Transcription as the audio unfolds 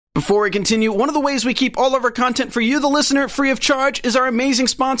Before we continue, one of the ways we keep all of our content for you, the listener, free of charge is our amazing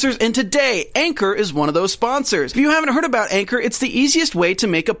sponsors, and today, Anchor is one of those sponsors. If you haven't heard about Anchor, it's the easiest way to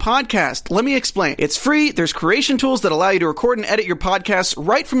make a podcast. Let me explain. It's free, there's creation tools that allow you to record and edit your podcasts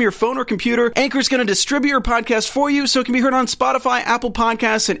right from your phone or computer. Anchor is going to distribute your podcast for you so it can be heard on Spotify, Apple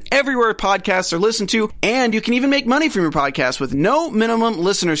Podcasts, and everywhere podcasts are listened to, and you can even make money from your podcast with no minimum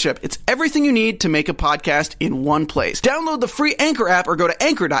listenership. It's everything you need to make a podcast in one place. Download the free Anchor app or go to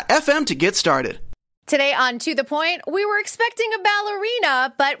anchor.fm to get started. Today on To The Point, we were expecting a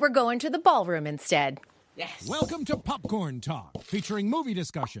ballerina, but we're going to the ballroom instead. Yes. Welcome to Popcorn Talk, featuring movie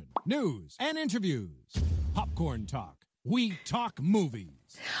discussion, news, and interviews. Popcorn Talk. We talk movies.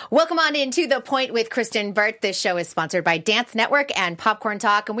 Welcome on in To The Point with Kristen Burt. This show is sponsored by Dance Network and Popcorn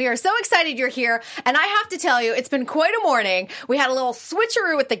Talk, and we are so excited you're here. And I have to tell you, it's been quite a morning. We had a little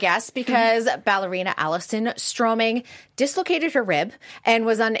switcheroo with the guests because ballerina Allison Stroming dislocated her rib and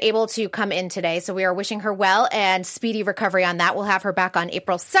was unable to come in today. So we are wishing her well and speedy recovery on that. We'll have her back on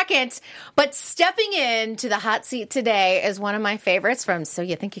April 2nd. But stepping into the hot seat today is one of my favorites from So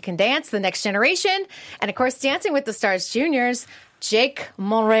You Think You Can Dance, The Next Generation, and of course, Dancing with the Stars Juniors, Jake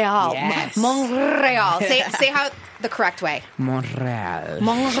Monreal. Yes. Monreal. Say how the correct way. Monreal.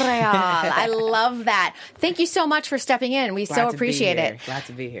 I love that. Thank you so much for stepping in. We so appreciate it. Glad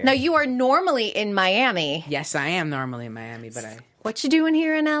to be here. Now, you are normally in Miami. Yes, I am normally in Miami, but What you doing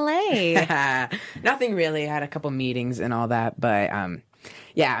here in LA? nothing really. I had a couple meetings and all that, but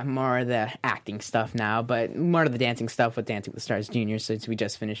yeah, more of the acting stuff now, but more of the dancing stuff with Dancing with the Stars Junior, since we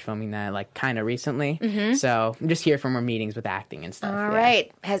just finished filming that like kind of recently. Mm-hmm. So I'm just here for more meetings with acting and stuff. All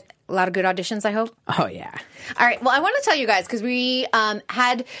right. Has a lot of good auditions, I hope? Oh, yeah. All right. Well, I want to tell you guys, because we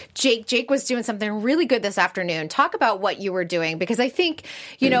had Jake. Jake was doing something really good this afternoon. Talk about what you were doing, because I think,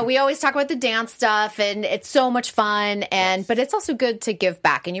 you know, we always talk about the dance stuff, and it's so much fun, and but it's also good to give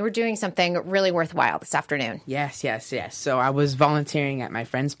back, and you were doing something really worthwhile this afternoon. Yes. So I was volunteering at my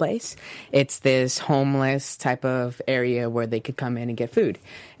friend's place. It's this homeless type of area where they could come in and get food.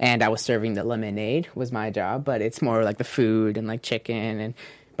 And I was serving the lemonade was my job, but it's more like the food and like chicken and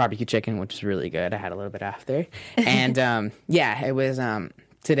barbecue chicken, which is really good. I had a little bit after. And yeah, it was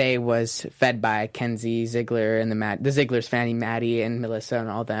today was fed by Kenzie Ziegler and the Zieglers, Fanny, Maddie, and Melissa and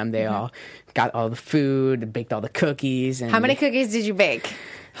all them. They all got all the food, baked all the cookies. And how many cookies did you bake?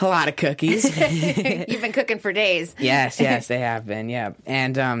 A lot of cookies. You've been cooking for days. Yes, they have been, yeah.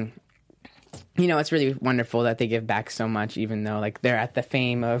 And, you know, it's really wonderful that they give back so much, even though, like, they're at the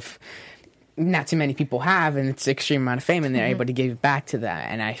fame of not too many people have, and it's an extreme amount of fame, and they're able to give back to that,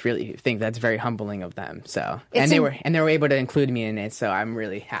 and I really think that's very humbling of them. So, they were able to include me in it, so I'm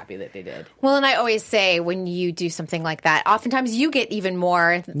really happy that they did. Well, and I always say when you do something like that, oftentimes you get even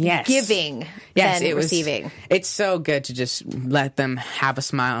more giving than receiving. It's so good to just let them have a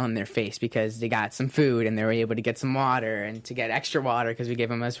smile on their face because they got some food and they were able to get some water and to get extra water because we gave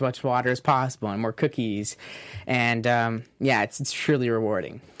them as much water as possible and more cookies, and yeah, it's truly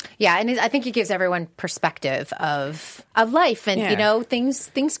rewarding. Yeah, and I think it gives everyone perspective of life, and you know, things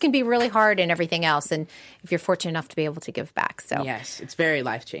can be really hard and everything else, and if you're fortunate enough to be able to give back, so yes, it's very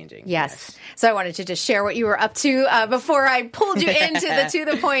life changing. Yes, so I wanted to just share what you were up to before I pulled you into the To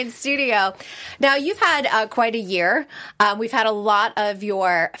The Point studio. Now you've had quite a year. We've had a lot of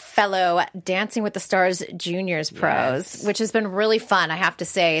your fellow Dancing with the Stars Juniors pros, which has been really fun. I have to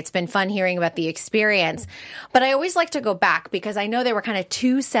say, it's been fun hearing about the experience. But I always like to go back because I know there were kind of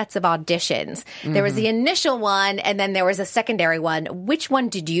two sets of auditions. There was the initial one, and then there was a secondary one. Which one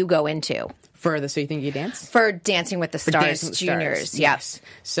did you go into? For the So You Think You Dance? For Dancing with the Stars Juniors, yes.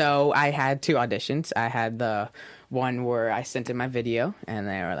 So I had two auditions. I had the one where I sent in my video, and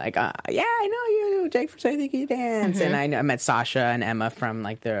they were like, yeah, I know you, Jake from So You Think You Dance. And I met Sasha and Emma from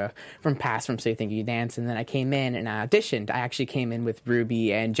from So You Think You Dance, and then I came in and I auditioned. I actually came in with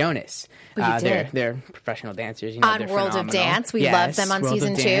Ruby and Jonas. They're professional dancers. You know, on they're World phenomenal. of Dance. We love them on World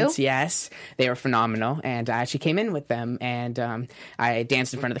season of Dance, 2. Yes, they were phenomenal, and I actually came in with them, and I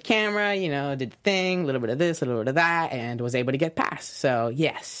danced in front of the camera, you know, did the thing, a little bit of this, a little bit of that, and was able to get past. So,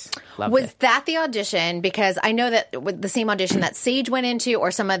 yes, loved it. Was that the audition? Because I know that with the same audition that Sage went into, or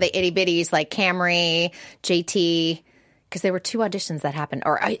some of the itty bitties like Camry, JT, because there were two auditions that happened.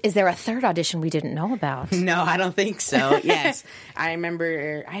 Or is there a third audition we didn't know about? No, I don't think so. Yes, I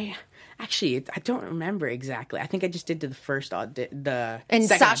remember. I Actually, I don't remember exactly. I think I just did the first the And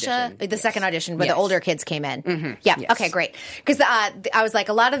second Sasha, audition. the second audition where Yes. the older kids came in. Mm-hmm. Yeah. Yes. Okay, great. Because I was like,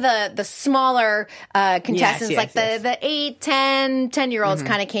 a lot of the smaller contestants, Yes, like yes. the 8, 10-year-olds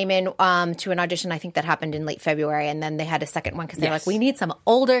kind of came in to an audition. I think that happened in late February. And then they had a second one because they're Yes. like, we need some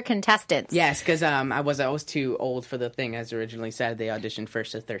older contestants. Yes, because I was too old for the thing, as originally said. They auditioned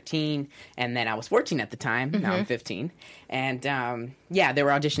first at 13, and then I was 14 at the time. Now I'm 15. And they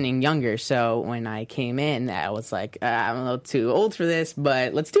were auditioning younger. So when I came in, I was like, I'm a little too old for this,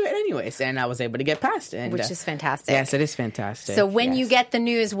 but let's do it anyways. And I was able to get past it. Which is fantastic. Yes, it is fantastic. So when you yes. get the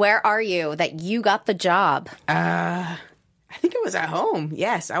news, where are you that you got the job? I think I was at home.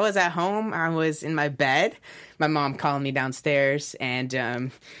 Yes, I was at home. I was in my bed. My mom called me downstairs, and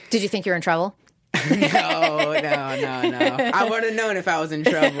Did you think you were in trouble? no. I would have known if I was in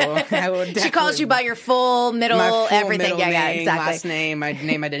trouble. I would. She calls you by your full, middle, my full everything. middle Yeah, name, exactly. last name, my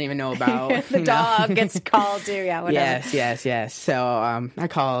name I didn't even know about. The dog gets called too. Yeah, whatever. Yes. So I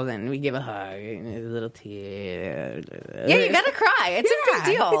called and we gave a hug, and a little tear. Yeah, you gotta cry. It's a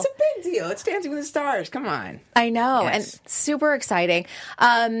big deal. It's a big deal. It's Dancing with the Stars. Come on. I know, Yes. and super exciting.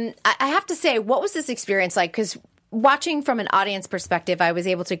 I have to say, what was this experience like? Because watching from an audience perspective, I was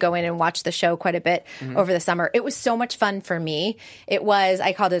able to go in and watch the show quite a bit over the summer. It was so much fun for me. It was,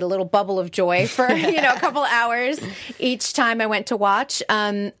 I called it a little bubble of joy for, a couple hours each time I went to watch.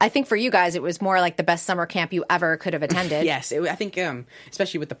 I think for you guys, it was more like the best summer camp you ever could have attended. Yes, I think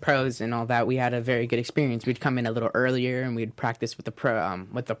especially with the pros and all that, we had a very good experience. We'd come in a little earlier and we'd practice with the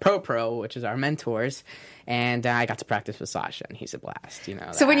pro, which is our mentors, and I got to practice with Sasha, and he's a blast.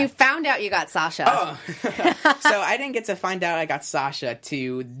 So when you found out you got Sasha, so I didn't get to find out I got Sasha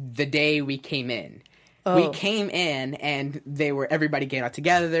to the day we came in. We came in and everybody came out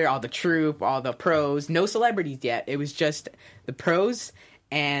together, all the troupe, all the pros, no celebrities yet. It was just the pros.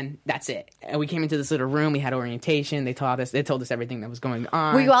 And that's it. And we came into this little room. We had orientation. They told us everything that was going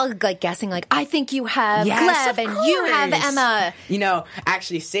on. were you all like guessing, like, I think you have Yes, Gleb of and you have course. Emma?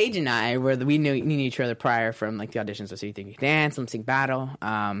 Actually, Sage and I we knew each other prior from like the auditions of So You Think You Can Dance, Lip Sync Battle.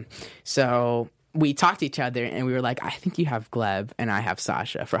 So we talked to each other and we were like, I think you have Gleb and I have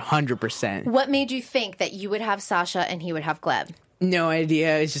Sasha for 100%. What made you think that you would have Sasha and he would have Gleb? No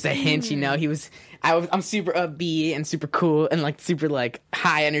idea. It's just a hint, I'm super upbeat and super cool and like super like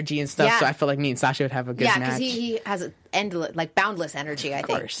high energy and stuff. Yeah. So I felt like me and Sasha would have a good Yeah, match. because he has endless, like boundless energy. I Of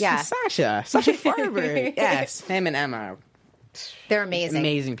think. course. Yeah, Sasha Farber. Yes, him and Emma. they're amazing.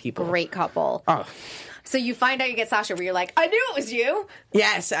 Amazing people. Great couple. Oh. So you find out you get Sasha, where you're like, I knew it was you.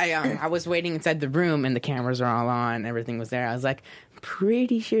 Yes, I was waiting inside the room and the cameras were all on. Everything was there. I was like,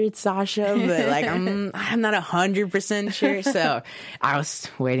 pretty sure it's Sasha, but like I'm not 100% sure. So I was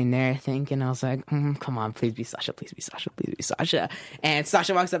waiting there thinking, I was like, come on, please be Sasha, please be Sasha, please be Sasha. And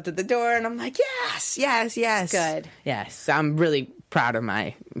Sasha walks up to the door and I'm like, yes. Good. Yes, I'm really proud of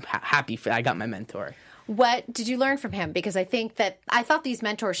happy I got my mentor. What did you learn from him? Because I thought these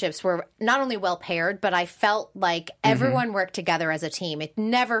mentorships were not only well paired, but I felt like everyone worked together as a team. It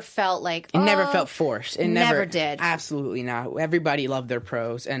never felt like It never felt forced. It never did. Absolutely not. Everybody loved their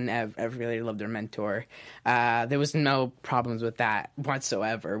pros and everybody loved their mentor. There was no problems with that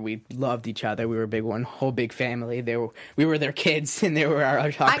whatsoever. We loved each other. We were one whole big family. We were their kids and they were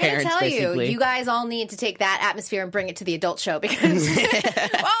our parents. I gotta tell basically. you guys all need to take that atmosphere and bring it to the adult show because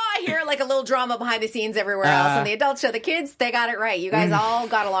I hear like a little drama behind the scenes everywhere else. On the adult show, the kids, they got it right. You guys all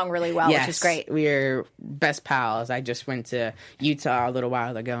got along really well, which is great. We're best pals. I just went to Utah a little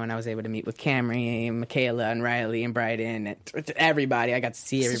while ago and I was able to meet with Camry and Michaela and Riley and Bryden and everybody. I got to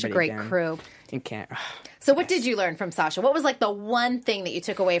see everybody. Such a great again. crew. So what did you learn from Sasha? What was like the one thing that you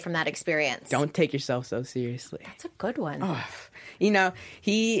took away from that experience? Don't take yourself so seriously. That's a good one.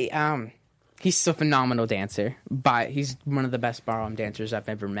 He's a phenomenal dancer, but he's one of the best ballroom dancers I've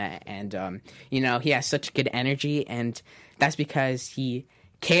ever met. And, he has such good energy, and that's because he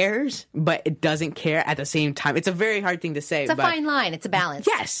cares, but it doesn't care at the same time. It's a very hard thing to say. It's a fine line. It's a balance.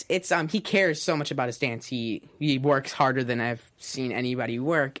 Yes. It's he cares so much about his dance. He works harder than I've seen anybody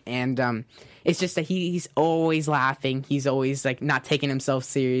work. And it's just that he's always laughing. He's always like not taking himself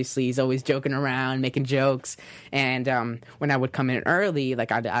seriously. He's always joking around, making jokes. And when I would come in early,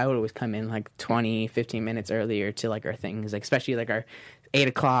 like I would always come in like 20, 15 minutes earlier to like our things, like especially like our 8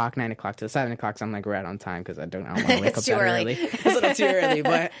 o'clock, 9 o'clock to 7 o'clock. So I'm like right on time because I don't want to wake up that early. It's a little too early,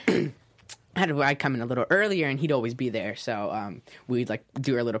 but I'd come in a little earlier and he'd always be there. So we'd like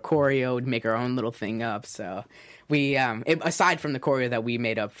do our little choreo, we'd make our own little thing up. So aside from the choreo that we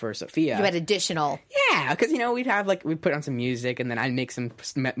made up for Sophia, You had additional. yeah, because we'd have we put on some music, and then I'd make some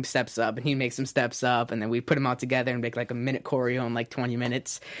steps up, and he'd make some steps up, and then we put them all together and make like a minute choreo in like 20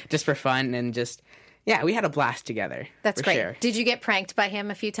 minutes just for fun, and just we had a blast together. That's for great. Sure. Did you get pranked by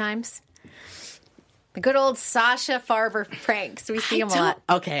him a few times? The good old Sasha Farber pranks. We see him a lot.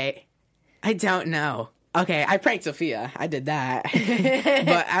 Okay, I don't know. Okay, I pranked Sophia. I did that,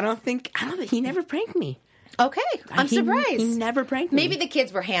 but I don't think he never pranked me. Okay, I'm surprised. He never pranked me. Maybe the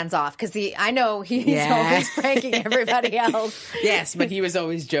kids were hands off because I know he's always pranking everybody else. Yes, but he was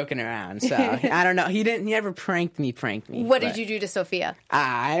always joking around. So I don't know. He never pranked me. What did you do to Sophia?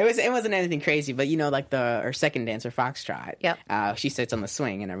 It wasn't anything crazy, but like our second dancer, Foxtrot. Yep. She sits on the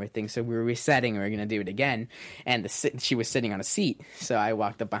swing and everything. So we were resetting. We were gonna do it again, and she was sitting on a seat. So I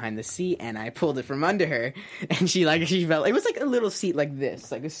walked up behind the seat and I pulled it from under her, and she felt it was like a little seat like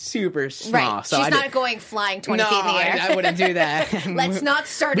this, like a super small. Right. So she's not going flying 20 feet in the air. I wouldn't do that. Let's not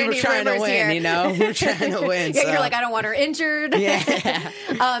start we any were trying rumors to win, here. We were trying to win. You're like, I don't want her injured. Yeah.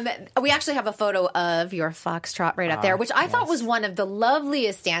 We actually have a photo of your Foxtrot right up there, which I thought was one of the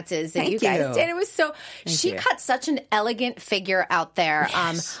loveliest dances that you guys did. It was so. She cut such an elegant figure out there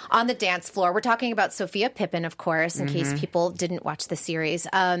on the dance floor. We're talking about Sophia Pippin, of course, in case people didn't watch the series.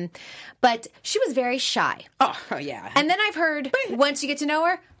 But she was very shy. Oh, yeah. And then I've heard once you get to know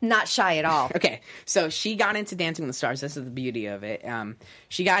her, not shy at all. Okay, so she got into Dancing with the Stars. This is the beauty of it.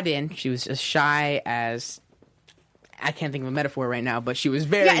 She got in. She was as shy as... I can't think of a metaphor right now, but she was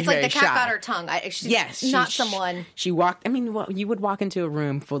very, very shy. Yeah, it's like the cat got her tongue. She's not someone... She walked... you would walk into a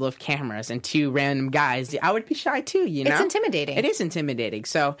room full of cameras and two random guys. I would be shy too, It's intimidating. It is intimidating.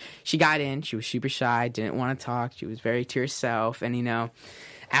 So she got in. She was super shy, didn't want to talk. She was very to herself. And,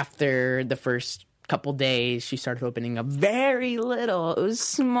 after the first couple days, she started opening up very little. It was a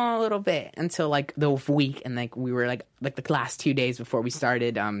small little bit until the week, and we were like the last 2 days before we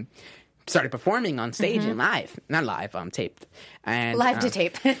started performing on stage and live, not live, taped, and live to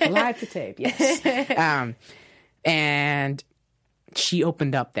tape, live to tape, yes, and she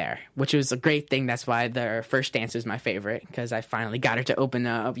opened up there, which was a great thing. That's why the first dance is my favorite, because I finally got her to open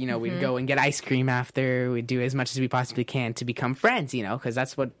up. We'd go and get ice cream after. We'd do as much as we possibly can to become friends, because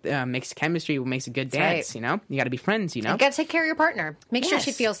that's what makes chemistry, what makes a good dance, right. You got to be friends, You got to take care of your partner. Make sure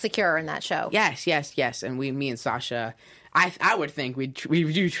she feels secure in that show. Yes. And me and Sasha... I would think we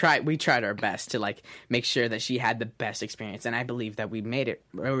tried our best to make sure that she had the best experience, and I believe that we made it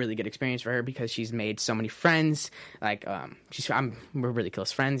a really good experience for her because she's made so many friends. We're really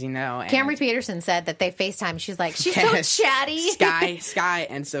close friends, And Camry Peterson said that they FaceTime. She's like, she's so chatty. Sky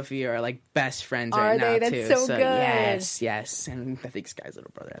and Sophia are best friends right now That's too. So good. Yes, and I think Sky's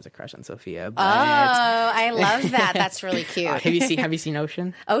little brother has a crush on Sophia. But... Oh, I love that. That's really cute. Have you seen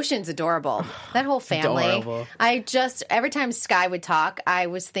Ocean? Ocean's adorable. That whole family. Adorable. Every time Sky would talk, I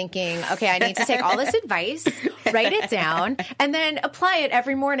was thinking, okay, I need to take all this advice, write it down, and then apply it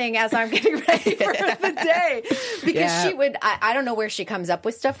every morning as I'm getting ready for the day. Because she would, I don't know where she comes up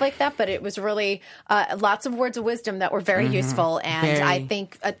with stuff like that, but it was really lots of words of wisdom that were very useful. And I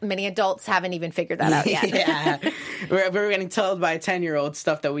think many adults haven't even figured that out yet. Yeah. We're getting told by a 10-year-old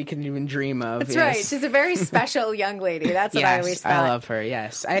stuff that we couldn't even dream of. That's right. She's a very special young lady. That's what I always thought. I love her,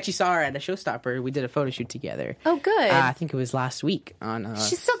 yes. I actually saw her at a Showstopper. We did a photo shoot together. Oh, good. I think it was last week.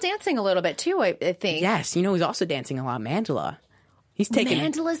 She's still dancing a little bit, too, I think. Yes. Who's also dancing a lot? Mandela.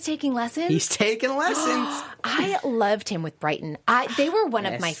 Mandela's taking lessons? He's taking lessons. I loved him with Brighton. They were one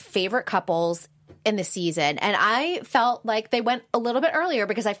of my favorite couples in the season, and I felt like they went a little bit earlier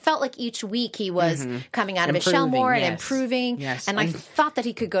because I felt like each week he was coming out of his shell more and improving. Yes. And I thought that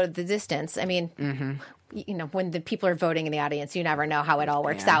he could go to the distance. I mean, when the people are voting in the audience, you never know how it all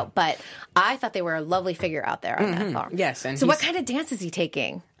works out. But I thought they were a lovely figure out there on that farm. Yes. And so what kind of dance is he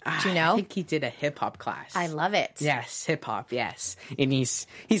taking? Do you know? I think he did a hip-hop class. I love it. Yes, hip-hop, yes. And he's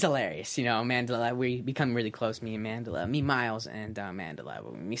hilarious, Mandela. We become really close, me and Mandela. Me, Miles, and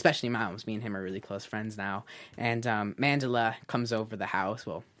Mandela. Especially Miles. Me and him are really close friends now. And Mandela comes over the house.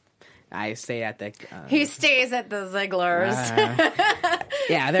 Well, I stay at the... he stays at the Ziegler's.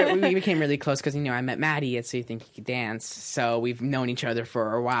 We became really close because, I met Maddie at So You Think You Could Dance. So we've known each other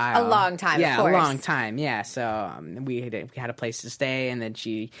for a while. A long time, of course. A long time, yeah. So we had a place to stay, and then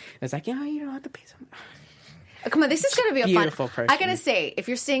she was like, you don't have to pay some... Come on, this is going to be a Beautiful fun. person. I got to say, if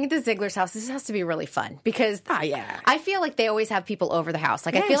you're staying at the Ziegler's house, this has to be really fun because yeah. I feel like they always have people over the house.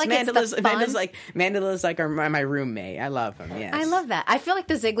 Like I feel like it's the fun. Mandela's like my roommate. I love him. Yes. I love that. I feel like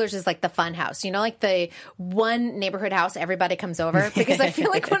the Ziegler's is like the fun house. You know, like the one neighborhood house everybody comes over because I feel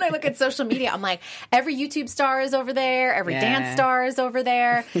like when I look at social media, I'm like every YouTube star is over there, every dance star is over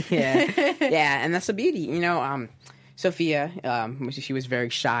there. yeah, and that's the beauty. You know, Sophia, she was very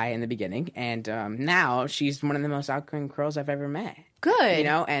shy in the beginning, and now she's one of the most outgoing girls I've ever met. Good. You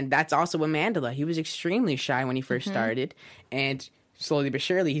know, and that's also with Mandela. He was extremely shy when he first started, and slowly but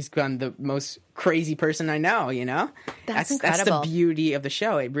surely he's become the most crazy person I know, you know? That's incredible. That's the beauty of the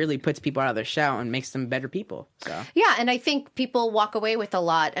show. It really puts people out of their shell and makes them better people. So yeah, and I think people walk away with a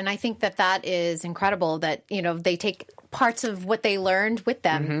lot, and I think that is incredible that, you know, they take parts of what they learned with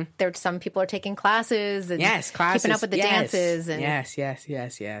them. Mm-hmm. There, some people are taking classes and keeping up with the dances. And yes.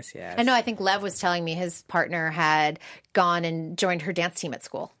 I know, I think Lev was telling me his partner had gone and joined her dance team at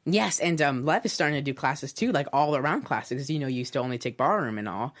school. Yes, and Lev is starting to do classes too, like all around classes. You know, you used to only take ballroom and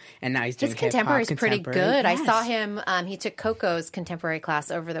all, and now he's doing his contemporary is pretty good. Yes. I saw him. He took Coco's contemporary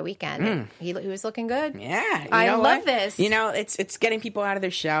class over the weekend. And he was looking good. Yeah, I love this. You know, it's getting people out of their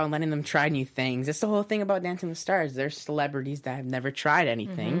shell and letting them try new things. That's the whole thing about Dancing with Stars. There's celebrities that have never tried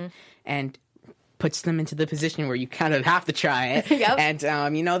anything, and puts them into the position where you kind of have to try it. Yep.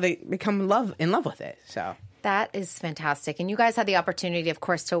 And you know, they become in love with it. So. That is fantastic. And you guys had the opportunity, of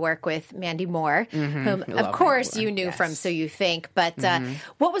course, to work with Mandy Moore, whom, Love of course, Mandy Moore. you knew Yes. from So You Think. But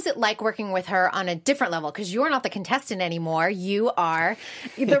what was it like working with her on a different level? Because you're not the contestant anymore. You are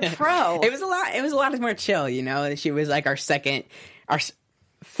the pro. It was a lot more chill, you know. She was like our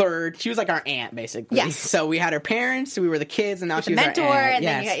third. She was like our aunt, basically. Yes. So we had her parents, we were the kids, and now she the was mentor, our aunt. and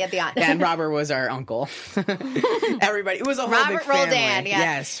then you had the aunt. And Robert was our uncle. Everybody. It was a whole Robert big family. Roldan,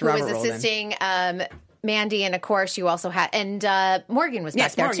 Yes, who Robert was Roldan. assisting Mandy, and of course, you also had, and Morgan was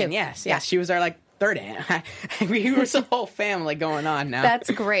back there Morgan, too. Yes. She was our third aunt. We were a whole family going on now.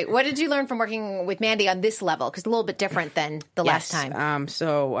 That's great. What did you learn from working with Mandy on this level? Because a little bit different than the last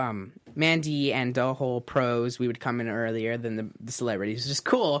time. Mandy and the whole pros, we would come in earlier than the celebrities. It was just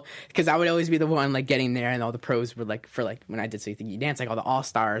cool because I would always be the one getting there, and all the pros were when I did So You Think You Dance, all the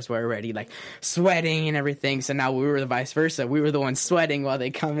all-stars were already sweating and everything. So now we were the vice versa. We were the ones sweating while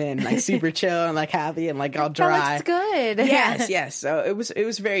they come in super chill and happy and all dry. That looks good. Yes. So it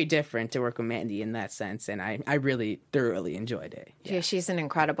was very different to work with Mandy in that sense, and I really thoroughly enjoyed it. Yeah, she's an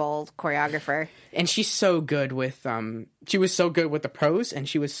incredible choreographer. And she's so good with she was so good with the pros, and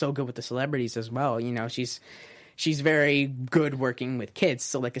she was so good with the celebrities as well. You know, she's very good working with kids.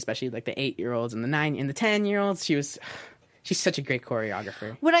 So especially the 8-year-olds and the 9 and the 10-year-olds. She's such a great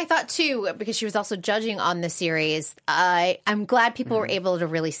choreographer. What I thought too, because she was also judging on the series, I'm glad people were able to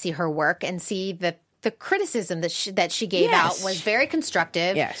really see her work and see that the criticism that she gave out was very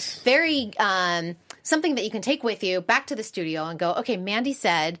constructive. Yes. Very something that you can take with you back to the studio and go, okay, Mandy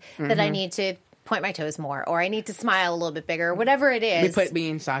said that I need to point my toes more, or I need to smile a little bit bigger, whatever it is. Me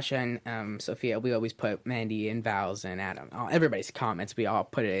and Sasha and Sophia, we always put Mandy and Val's and Adam, everybody's comments, we all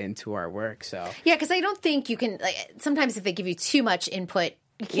put it into our work. So yeah, because I don't think you can, sometimes if they give you too much input,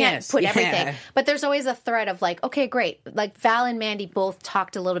 you can't put everything. But there's always a thread of okay, great. Val and Mandy both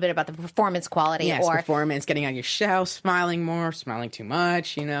talked a little bit about the performance quality. Yes, performance, getting on your shell, smiling more, smiling too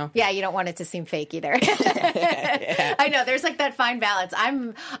much, you know. Yeah, you don't want it to seem fake either. I know, there's that fine balance.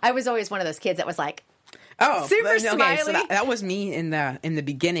 I was always one of those kids that was super smiley. So that was me in the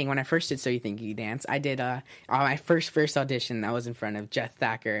beginning when I first did So You Think You Dance. I did my first audition. That was in front of Jeff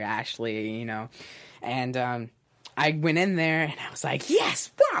Thacker, Ashley, you know, and I went in there and I was like,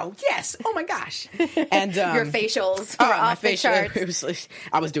 yes, wow, yes, oh my gosh. And your facials were off the charts. It was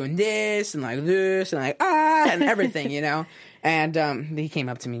I was doing this and this and and everything, you know. And he came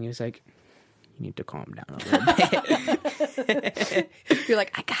up to me and he was like, you need to calm down a little bit. You're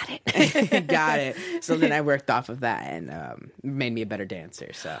like, I got it. Got it. So then I worked off of that and made me a better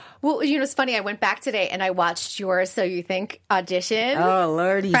dancer. So well, you know, it's funny. I went back today and I watched your So You Think audition. Oh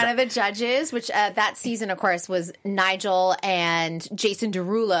Lordy! In front of the judges, which that season, of course, was Nigel and Jason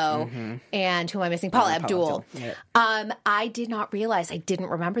Derulo, and who am I missing? Paula Abdul. Yeah. I did not realize. I didn't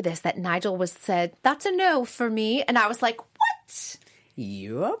remember this. That Nigel said that's a no for me, and I was like, what?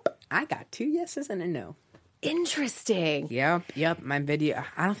 Yup. I got 2 yeses and a no. Interesting. Yep. My video.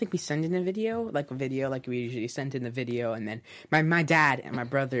 I don't think we send in a video like we usually send in the video, and then my dad and my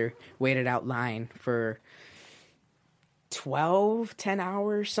brother waited out line for 10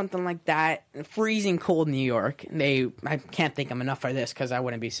 hours, something like that. Freezing cold New York. I can't thank them enough for this because I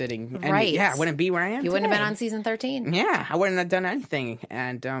wouldn't be sitting. Right. Yeah, I wouldn't be where I am. You today. wouldn't have been on season 13. Yeah, I wouldn't have done anything.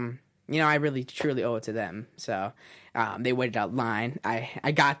 And I really truly owe it to them. So they waited out line.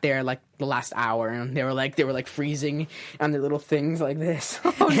 I got there like the last hour, and they were like freezing on their little things like this.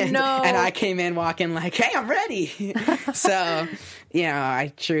 Oh no! And I came in walking like, hey, I'm ready. So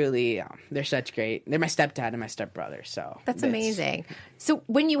I truly, they're they're my stepdad and my stepbrother. So that's amazing. So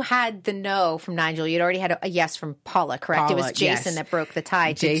when you had the no from Nigel, you'd already had a yes from Paula, correct? It was Jason that broke the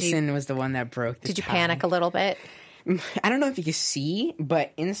tie. Jason was the one that broke the tie. Did you panic a little bit? I don't know if you can see,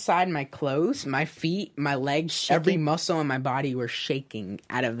 but inside my clothes, my feet, my legs, shaking. Every muscle in my body were shaking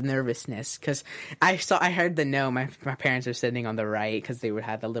out of nervousness because I heard the no. My parents were sitting on the right because they would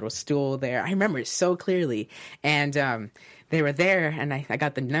have the little stool there. I remember it so clearly, and they were there, and I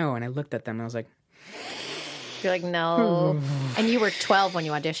got the no, and I looked at them, and I was like, "You're like no," and you were 12 when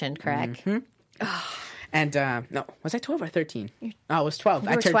you auditioned, correct? Mm-hmm. And, no, was I 12 or 13? Oh, I was 12.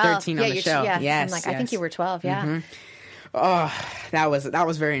 I turned 12. 13 on the show. Yeah. Yes, I think you were 12, yeah. Mm-hmm. Oh, that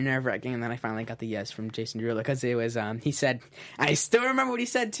was very nerve-wracking. And then I finally got the yes from Jason Derulo because it was, he said, I still remember what he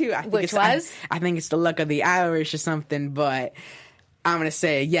said, too. I think I think it's the luck of the Irish or something, but I'm going to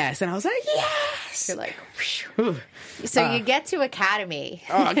say yes. And I was like, yes! You're like, whew. So you get to Academy.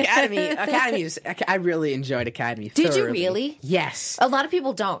 Academy I really enjoyed Academy. Did you really? Yes. A lot of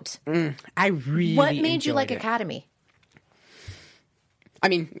people don't. I really What made you like Academy? I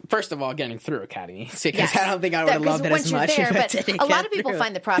mean, first of all, getting through Academy, because I don't think I would have loved it as much. But a lot of people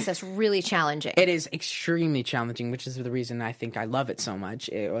find the process really challenging. It is extremely challenging, which is the reason I think I love it so much.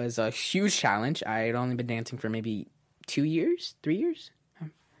 It was a huge challenge. I had only been dancing for maybe 2 years, 3 years.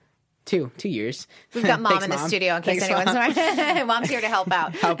 2 years. We've got Mom in the studio in case anyone's wondering. Mom's here to help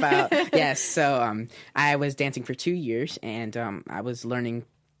out. Yes. So I was dancing for 2 years, and I was learning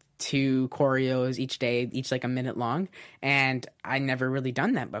 2 choreos each day, each like a minute long, and I never really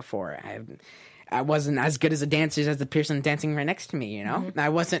done that before. I wasn't as good as a dancer as the person dancing right next to me,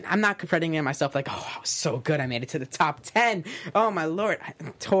 Mm-hmm. I'm not crediting myself like, oh, I was so good, I made it to the top 10. Oh my Lord.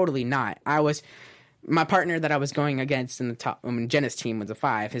 Totally not. My partner that I was going against in the top, Jenna's team was a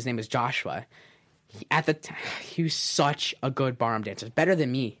 5. His name was Joshua. He was such a good ballroom dancer, better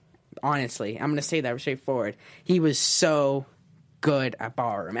than me. Honestly, I'm gonna say that straightforward. He was so good at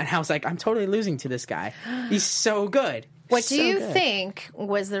ballroom, and I was like, I'm totally losing to this guy. He's so good. What do you think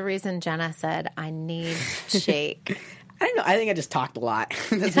was the reason Jenna said, I need Jake? I don't know. I think I just talked a lot.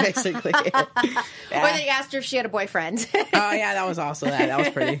 That's basically it. Yeah. Or that you asked her if she had a boyfriend. Oh, yeah, that was also that. That was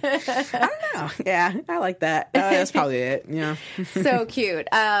pretty. I don't know. Yeah, I like that. That's probably it. Yeah. So cute.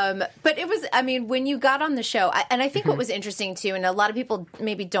 But it was, when you got on the show, and I think what was interesting too, and a lot of people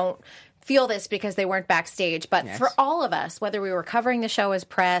maybe don't feel this because they weren't backstage, but for all of us, whether we were covering the show as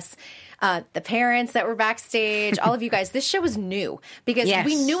press, the parents that were backstage, all of you guys, this show was new because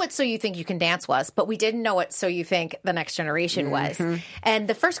we knew what So You Think You Can Dance was, but we didn't know what So You Think The Next Generation was. And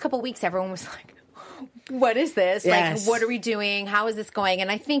the first couple weeks, everyone was like, what is this? Yes. Like, what are we doing? How is this going?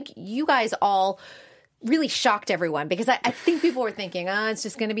 And I think you guys all really shocked everyone because I think people were thinking, it's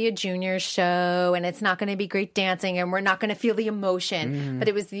just going to be a junior show and it's not going to be great dancing and we're not going to feel the emotion. But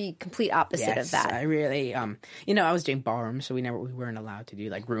it was the complete opposite of that. I really, I was doing ballroom, so we weren't allowed to do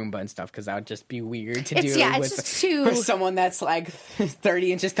like Roomba and stuff because that would just be weird to do for someone that's like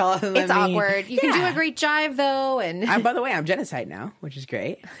 30 inches taller than me. It's awkward. You can do a great jive though. And by the way, I'm Jenna's height now, which is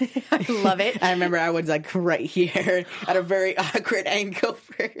great. I love it. I remember I was like right here at a very awkward angle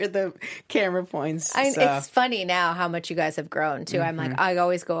for the camera points. It's funny now how much you guys have grown too. I'm like, I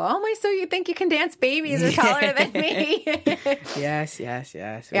always go, oh my, So You Think You Can Dance babies are taller than me. Yes. Yeah,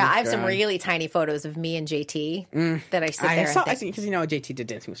 I have some really tiny photos of me and JT that I sit there. I see, because JT did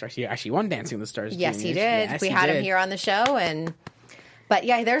Dancing with the Stars. He actually won Dancing with the Stars. Yes, he did. We had him here on the show, but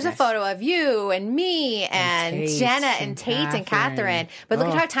yeah, there's a photo of you and me and Jenna and Tate and Catherine. But look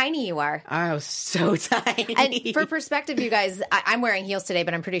at how tiny you are. I was so tiny. And for perspective, you guys, I'm wearing heels today,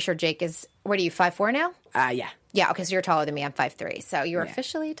 but I'm pretty sure Jake is, what are you, 5'4" now? Yeah. Yeah, okay, so you're taller than me. I'm 5'3". So you're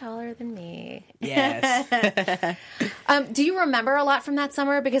officially taller than me. Yes. Do you remember a lot from that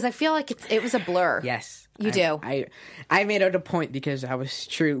summer? Because I feel like it was a blur. Yes. You do. I made it a point because I was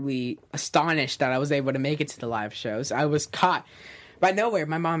truly astonished that I was able to make it to the live shows. I was caught by nowhere.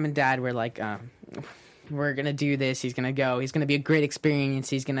 My mom and dad were like, we're going to do this. He's going to go. He's going to be a great experience.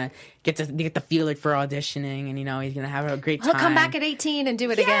 He's going to get the feeler for auditioning, and, he's going to have a great time. He'll come back at 18 and do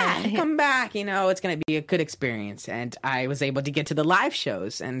it again. Come back. It's going to be a good experience. And I was able to get to the live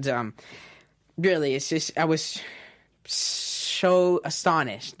shows. And really, it's just, I was so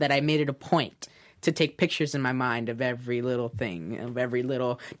astonished that I made it a point to take pictures in my mind of every little thing, of every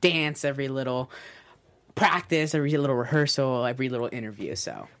little dance, every little practice, every little rehearsal, every little interview.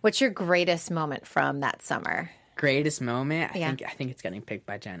 So, what's your greatest moment from that summer? greatest moment, Yeah. I think it's getting picked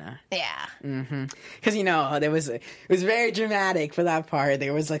by Jenna. Yeah. Because it was very dramatic for that part.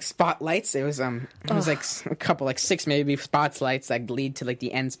 There was like spotlights. It was like a couple, like 6 maybe spotlights that lead to like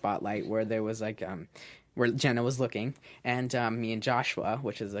the end spotlight where there was like where Jenna was looking, and me and Joshua,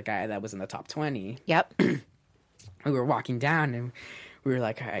 which is the guy that was in the top 20. Yep. We were walking down and we were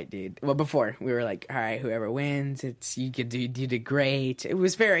like, all right, dude. Well, before we were like, all right, whoever wins, you did great. It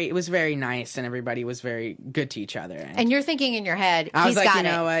was very nice, and everybody was very good to each other. And you're thinking in your head, I was he's like, got you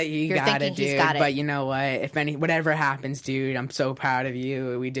know it. what, You're got thinking it, he's dude. got it. But you know what, whatever happens, dude, I'm so proud of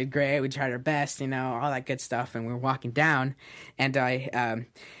you. We did great. We tried our best, all that good stuff. And we were walking down, and I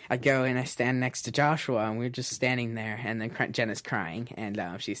go and I stand next to Joshua, and we were just standing there, and then Jenna's crying, and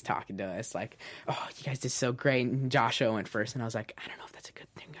she's talking to us like, oh, you guys did so great. And Joshua went first, and I was like, I don't know if that's a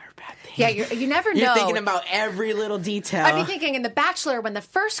good thing or a bad thing. Yeah, you never know. You're thinking about every little detail. I'd be thinking in The Bachelor, when the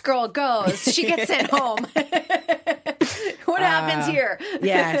first girl goes, she gets sent home. What happens here?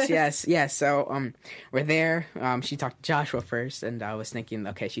 yes. So we're there. She talked to Joshua first, and I was thinking,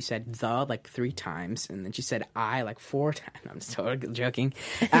 okay, she said the like 3 times, and then she said I like 4 times. I'm just totally joking.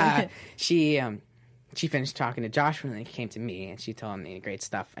 She finished talking to Joshua, and then came to me, and she told me great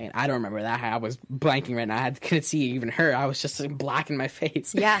stuff. And I don't remember that. I was blanking right now. I couldn't see even her. I was just like, black in my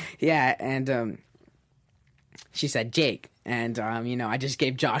face. Yeah. Yeah, and she said Jake, and I just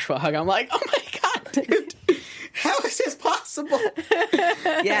gave Joshua a hug. I'm like, oh my god, dude, how is this possible?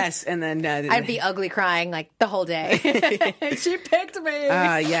 Yes, and then I'd be ugly crying like the whole day. She picked me.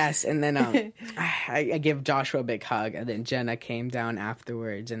 Yes, and then I give Joshua a big hug, and then Jenna came down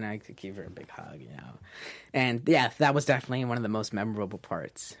afterwards, and I gave her a big hug, And yeah, that was definitely one of the most memorable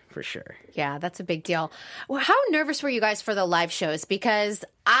parts, for sure. Yeah, that's a big deal. Well, how nervous were you guys for the live shows? Because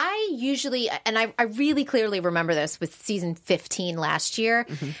I usually, and I really clearly remember this with season 15 last year,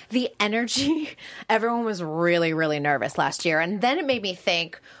 the energy, everyone was really, really nervous last year. And then it made me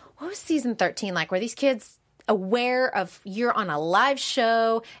think, what was season 13 like? Were these kids aware of you're on a live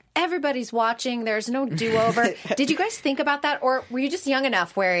show, everybody's watching, there's no do-over? Did you guys think about that? Or were you just young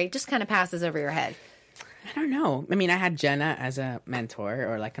enough where it just kind of passes over your head? I don't know. I mean, I had Jenna as a mentor,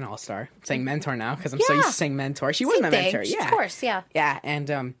 or like an all-star. I'm saying mentor now because I'm so used to saying mentor. She was my mentor. Yeah. Of course, yeah. Yeah,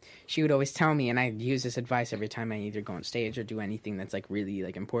 and she would always tell me, and I use this advice every time I either go on stage or do anything that's like really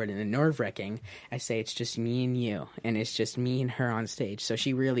like important and nerve-wracking. I say it's just me and you, and it's just me and her on stage. So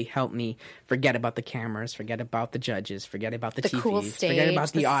she really helped me forget about the cameras, forget about the judges, forget about the TV, cool stage, forget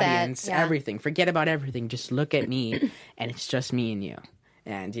about the audience, set, yeah. everything. Forget about everything. Just look at me, and it's just me and you.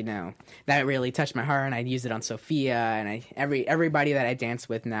 And that really touched my heart, and I'd use it on Sophia, and everybody that I dance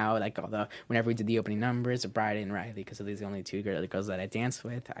with now, like whenever we did the opening numbers of Bridie and Riley, because these are the only 2 girls that I dance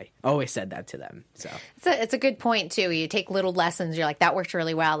with, I always said that to them. So it's a good point too. You take little lessons. You're like, that worked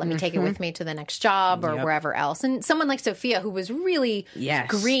really well. Let me take it with me to the next job or wherever else. And someone like Sophia, who was really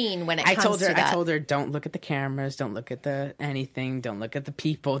green when it comes to that. I told her, don't look at the cameras, don't look at anything, don't look at the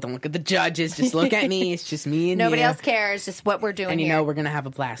people, don't look at the judges. Just look at me. It's just me and nobody you. else cares. Just what we're doing. And we're gonna have a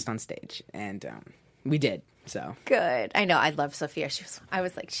blast on stage, and we did. So good. I know. I love Sophia. I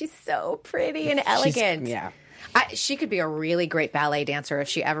was like, she's so pretty and elegant. She could be a really great ballet dancer if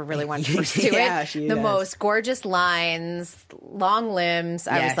she ever really wanted to pursue it. She the does. Most gorgeous lines, long limbs.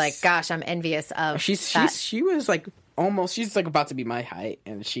 I was like, gosh, I'm envious of. She was like almost. She's like about to be my height,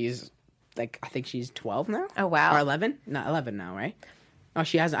 and she's like, I think she's 12 now. Oh wow, or 11? Not 11 now, right? Oh,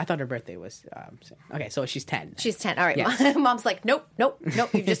 she hasn't. I thought her birthday was. Okay, so she's 10. She's 10. All right. Yes. Mom's like, nope.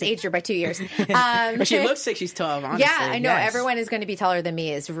 You've just aged her by 2 years. But she looks like she's 12, honestly. Yeah, I know. Yes. Everyone is going to be taller than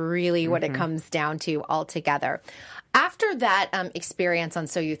me is really what it comes down to altogether. After that experience on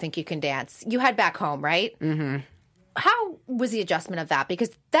So You Think You Can Dance, you had back home, right? Mm-hmm. How was the adjustment of that? Because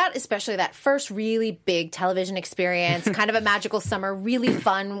that, especially that first really big television experience, kind of a magical summer, really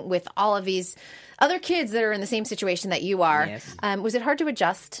fun with all of these other kids that are in the same situation that you are. Yes. Was it hard to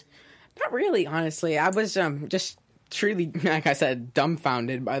adjust? Not really, honestly. I was just truly, like I said,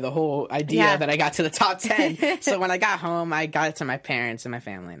 dumbfounded by the whole idea that I got to the top 10. So when I got home, I got it to my parents and my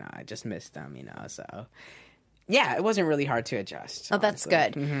family, and I just missed them, so... Yeah, it wasn't really hard to adjust. Oh, that's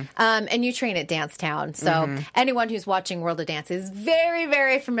good. Mm-hmm. And you train at Dance Town. So anyone who's watching World of Dance is very,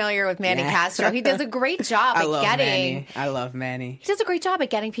 very familiar with Manny Castro. He does a great job Manny. I love Manny. He does a great job at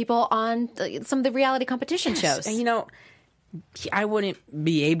getting people on some of the reality competition shows. And I wouldn't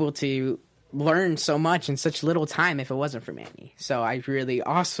be able to learned so much in such little time if it wasn't for Manny. So I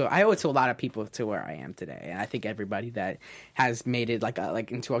owe it to a lot of people to where I am today. And I think everybody that has made it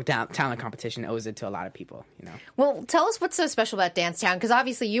into a talent competition owes it to a lot of people, you know. Well, tell us what's so special about Dance Town, because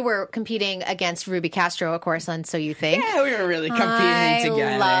obviously you were competing against Ruby Castro, of course, on So You Think. Yeah, we were really competing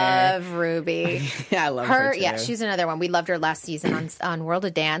together. I love Ruby. Yeah, I love her too. Yeah, she's another one. We loved her last season on World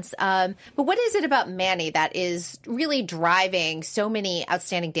of Dance. But what is it about Manny that is really driving so many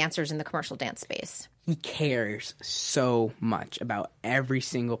outstanding dancers in the commercial dance space? He cares so much about every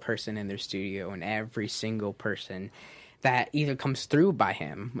single person in their studio and every single person that either comes through by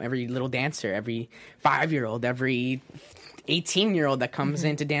him, every little dancer, every 5-year-old, every 18-year-old that comes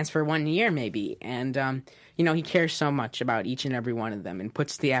in to dance for 1 year maybe. And, you know, he cares so much about each and every one of them and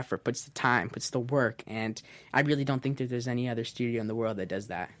puts the effort, puts the time, puts the work. And I really don't think that there's any other studio in the world that does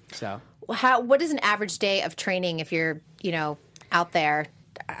that. So, what is an average day of training if you're, you know, out there?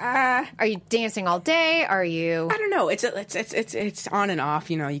 Are you dancing all day? Are you? I don't know. It's on and off.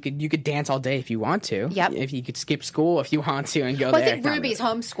 You know, you could dance all day if you want to. Yep. If you could skip school if you want to and go well, there. I think Ruby's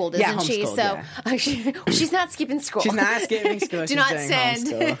homeschooled, isn't she? So she's not skipping school. She's not skipping school. Do not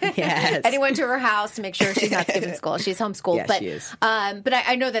send anyone to her house to make sure she's not skipping school. She's homeschooled. Yes, but, she is. But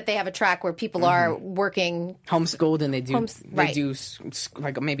I know that they have a track where people are working homeschooled, and they do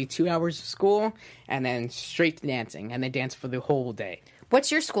like maybe 2 hours of school and then straight to dancing, and they dance for the whole day. What's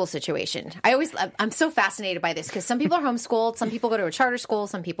your school situation? I'm so fascinated by this because some people are homeschooled, some people go to a charter school,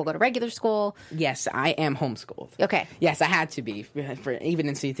 some people go to regular school. Yes, I am homeschooled. Okay. Yes, I had to be for even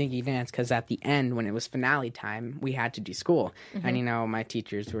in So You Think You Dance, because at the end when it was finale time, we had to do school, and you know my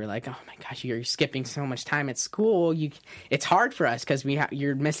teachers were like, "Oh my gosh, you're skipping so much time at school. It's hard for us because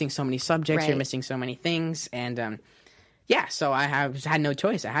you're missing so many subjects, you're missing so many things," and yeah, so I had no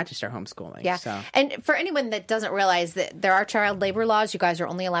choice. I had to start homeschooling. Yeah, so. And for anyone that doesn't realize that there are child labor laws, you guys are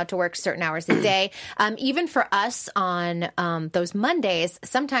only allowed to work certain hours a day. Even for us on those Mondays,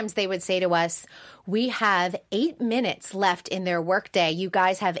 sometimes they would say to us, we have 8 minutes left in their workday. You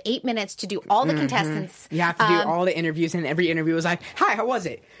guys have 8 minutes to do all the contestants. You have to do all the interviews, and every interview was like, "Hi, how was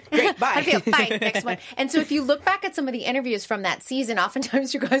it? Great, bye." I feel fine. Next one. And so if you look back at some of the interviews from that season,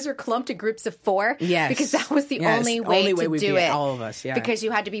 oftentimes you guys are clumped in groups of 4. Yes. Because that was the only way to do it. All of us, yeah. Because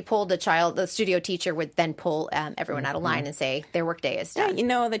you had to be pulled. The studio teacher would then pull everyone out of line and say their workday is done. Yeah, you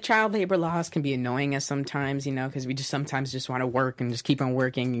know, the child labor laws can be annoying us sometimes, you know, because we sometimes want to work and just keep on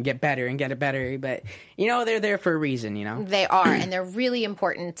working and get better and get it better. But, you know, they're there for a reason, you know? They are, and they're really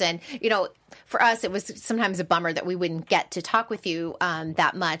important. And, you know, for us, it was sometimes a bummer that we wouldn't get to talk with you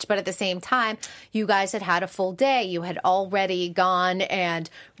that much. But at the same time, you guys had a full day. You had already gone and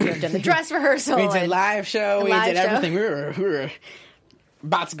we had done the dress rehearsal. We did live show. We did everything. We were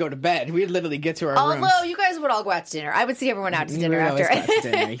about to go to bed. We'd literally get to our rooms. Although you guys would all go out to dinner. I would see everyone out to dinner after. Go out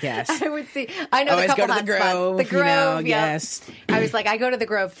to dinner, yes. I would see. I know always the couple go to the Grove, spots. The Grove, you know, yep. Yes. I was like, I go to the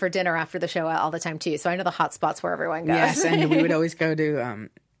Grove for dinner after the show all the time too. So I know the hot spots where everyone goes. Yes, and we would always go to.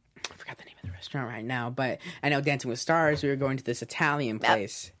 I forgot the name of the restaurant right now, but I know Dancing with Stars. We were going to this Italian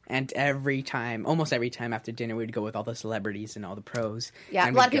place. And almost every time after dinner, we'd go with all the celebrities and all the pros. Yeah,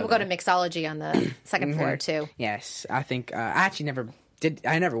 a lot of people go to Mixology on the second floor too. Yes, I think I actually never did.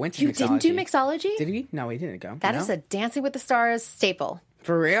 I never went to Mixology. You didn't do Mixology? Did we? No, we didn't go. That is a Dancing with the Stars staple.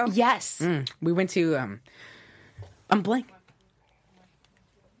 For real? Yes. We went to I'm blank.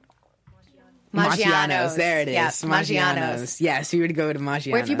 Maggiano's. There it is. Yeah, Maggiano's. Yes, we would go to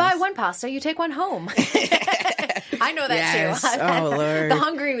Maggiano's. Where if you buy one pasta, you take one home. I know that too. Oh, Lord. The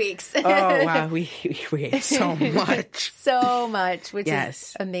Hungry Weeks. Oh, wow. We ate so much. So much, which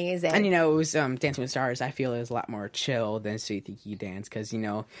is amazing. And, you know, it was Dancing with Stars, I feel, is a lot more chill than So You Think You Dance because, you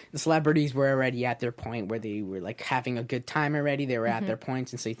know, the celebrities were already at their point where they were, like, having a good time already. They were at their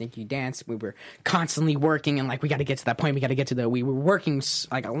points, and So You Think You Dance, we were constantly working and, like, we got to get to that point. We were working,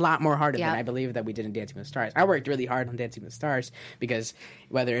 like, a lot more harder than I believe that we did in Dancing with the Stars. I worked really hard on Dancing with the Stars because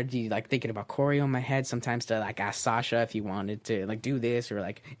whether it be, like, thinking about choreo in my head, sometimes to, like, ask Sasha if he wanted to, like, do this or,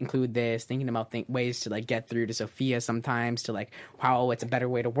 like, include this, thinking about ways to, like, get through to Sophia sometimes to, like, how it's a better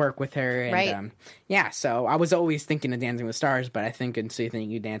way to work with her. And, so I was always thinking of Dancing with Stars, but I think in So You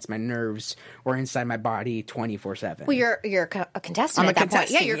Think You Dance, my nerves were inside my body 24/7. Well, you're a contestant at that point.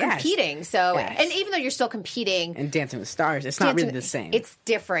 Yeah, you're competing. So, and even though you're still competing, and Dancing with Stars, it's not really the same. It's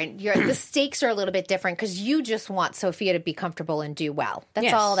different. The stakes are a little bit different because you just want Sophia to be comfortable and do well.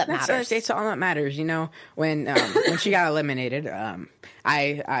 That's all that matters. It's all that matters. You know, when she got eliminated,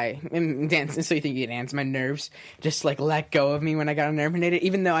 I in Dancing So You Think You Dance, my nerves just like let go of me when I got eliminated,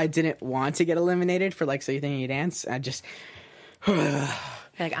 even though I didn't want to get eliminated for like So You Think You Dance. I just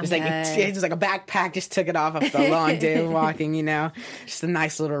Like, I'm It's like good. it's just like a backpack. Just took it off after a long day of walking. Just a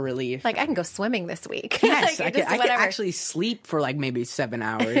nice little relief. Like, I can go swimming this week. Yes, Like, I could whatever. actually sleep for like maybe 7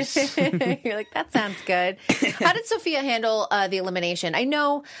 hours. You're like, that sounds good. How did Sophia handle the elimination? I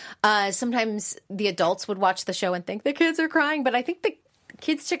know sometimes the adults would watch the show and think the kids are crying, but I think the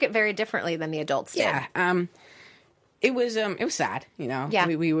kids took it very differently than the adults did. Yeah. It was sad, Yeah.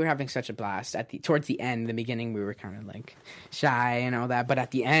 We were having such a blast towards the end. In the beginning, we were kind of like shy and all that, but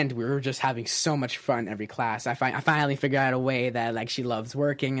at the end, we were just having so much fun every class. I finally figured out a way that like she loves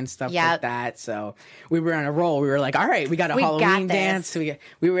working and stuff like that. So we were on a roll. We were like, all right, we got a Halloween dance. We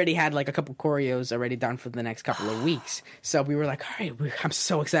already had like a couple choreos already done for the next couple of weeks. So we were like, all right, I'm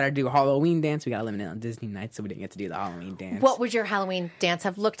so excited to do a Halloween dance. We got eliminated on Disney night, so we didn't get to do the Halloween dance. What would your Halloween dance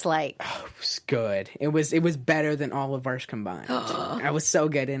have looked like? It was good. It was better than all of ours combined. I was so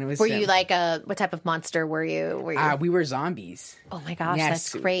good, and it was. Were you like what type of monster were you? We were zombies. Oh my gosh,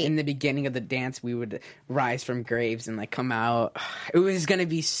 Yes, that's great. In the beginning of the dance, we would rise from graves and like come out. It was gonna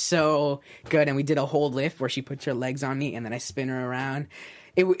be so good, and we did a whole lift where she put her legs on me, and then I spin her around.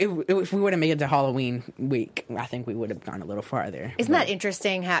 If we would have made it to Halloween week, I think we would have gone a little farther. Isn't that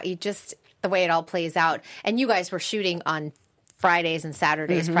interesting how the way it all plays out? And you guys were shooting on Fridays and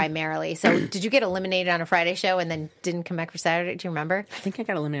Saturdays primarily. So did you get eliminated on a Friday show and then didn't come back for Saturday? Do you remember? I think I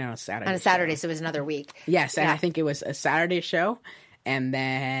got eliminated on a Saturday. On a Saturday, so it was another week. Yes, and I think it was a Saturday show, and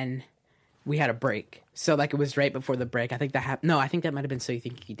then we had a break. So like it was right before the break. I think that happened. No, I think that might have been So You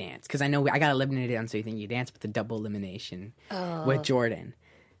Think You Dance, because I know I got eliminated on So You Think You Dance with the double elimination with Jordan,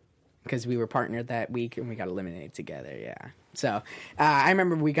 because we were partnered that week and we got eliminated together. Yeah. So I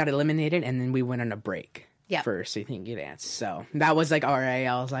remember we got eliminated and then we went on a break. Yep. For So You Think You Dance. So that was like, all right.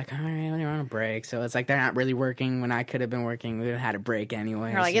 I was like, all right, we're on a break. So it's like they're not really working when I could have been working. We would have had a break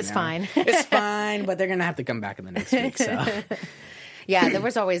anyway. You're like, it's fine. It's fine, but they're going to have to come back in the next week. So Yeah,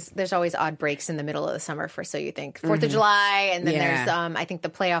 there's always odd breaks in the middle of the summer for So You Think. 4th of July, and then there's I think the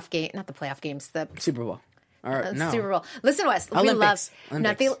playoff game, not the playoff games, the Super Bowl. Or no. Super Bowl. Listen to us. We Olympics. love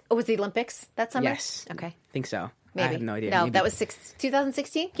not the was the Olympics that summer? Yes. Okay. I think so. Maybe. I have no idea. No, Maybe. that was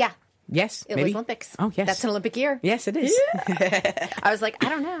 2016? Yeah. Yes. It maybe. was Olympics. Oh, yes. That's an Olympic year. Yes, it is. I was like, I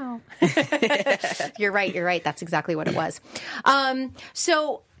don't know. You're right. That's exactly what it was.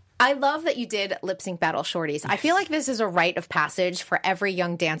 So I love that you did Lip Sync Battle Shorties. I feel like this is a rite of passage for every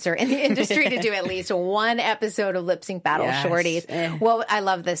young dancer in the industry to do at least one episode of Lip Sync Battle Shorties. Well, I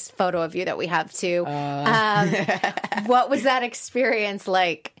love this photo of you that we have too. What was that experience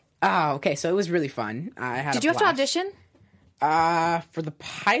like? Oh, okay. So it was really fun. I had. Did you have to audition? For the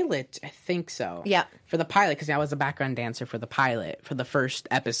pilot, I think so. Yeah. For the pilot, because I was a background dancer for the pilot, for the first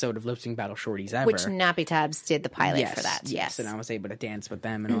episode of Lip Sync Battle Shorties ever. Which Nappy Tabs did the pilot for that. Yes, and I was able to dance with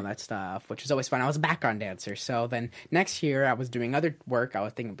them and all that stuff, which was always fun. I was a background dancer. So then next year, I was doing other work. I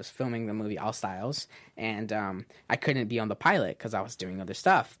was filming the movie All Styles, and I couldn't be on the pilot because I was doing other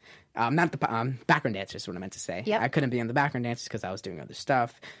stuff. Not the background dancers is what I meant to say. Yep. I couldn't be on the background dancers because I was doing other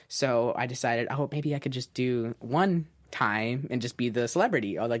stuff. So I decided, maybe I could just do one time and just be the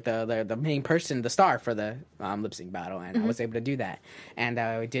celebrity or like the main person, the star for the lip sync battle, and I was able to do that. And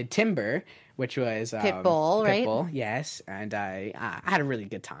I did Timber, which was Pitbull, right? Pitbull, yes. And I had a really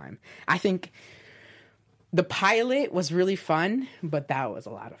good time. I think the pilot was really fun, but that was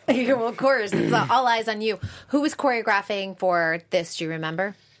a lot of fun. Well, of course, it's all eyes on you. Who was choreographing for this? Do you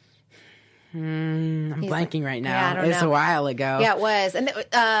remember? I'm blanking right now. Yeah, I don't It's know. a while ago. Yeah, it was, and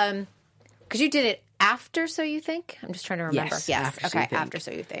because you did it after So You Think. I'm just trying to remember. Yes, Yes. after So You Okay. Think. After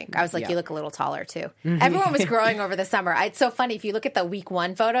So You Think. I was like, Yeah. you look a little taller too. Everyone was growing over the summer. It's so funny if you look at the week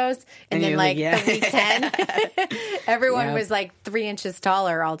 1 photos and then you're like like, the week 10, everyone Yep. was like 3 inches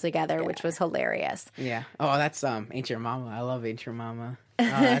taller altogether, which was hilarious. Yeah. Oh, that's Ain't Your Mama. I love Ain't Your Mama. Oh,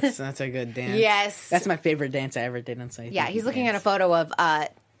 that's a good dance. Yes. That's my favorite dance I ever did on So You Yeah, Think he's You looking at a Dance. photo of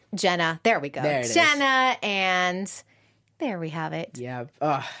Jenna. There we go. There it is. Jenna, and there we have it. Yeah.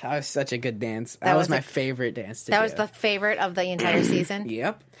 Oh, that was such a good dance. That That was was my a- favorite dance to That do. was the favorite of the entire season.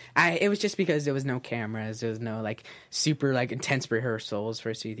 Yep. It was just because there was no cameras. There was no like super like intense rehearsals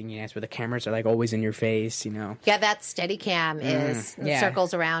for So You Think You Dance where the cameras are like always in your face, you know. Yeah, that Steadicam is yeah.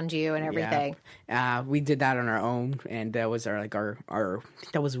 circles around you and everything. Yeah. We did that on our own, and that was our I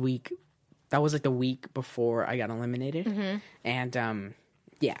think that was week. That was like the week before I got eliminated, and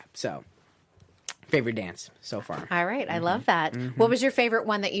yeah. So favorite dance so far. All right, I love that. What was your favorite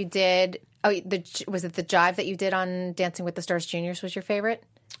one that you did? Oh, was it the jive that you did on Dancing with the Stars Juniors? Was your favorite?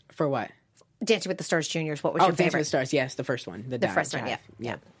 For what? Dancing with the Stars Juniors. What was your Dancing favorite? with the Stars. Yes, the first one. The first one. jive.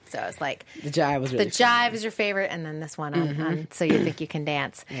 Yeah. So it's like The jive was really the jive is your favorite, and then this one on So You Think You Can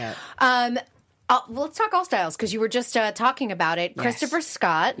Dance. Yeah. let's talk All Styles, because you were just talking about it. Yes. Christopher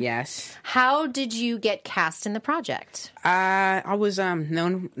Scott. Yes. How did you get cast in the project? I was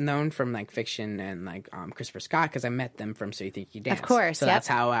known from like fiction and like Christopher Scott, because I met them from So You Think You Dance. Of course, so yep. that's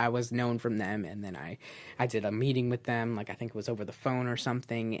how I was known from them. And then I did a meeting with them, like I think it was over the phone or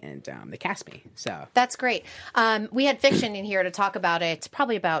something, and they cast me. So That's great. We had fiction in here to talk about it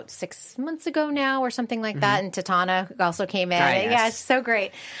probably about 6 months ago now or something like that. And Tatana also came in. Yes. Yeah, it's so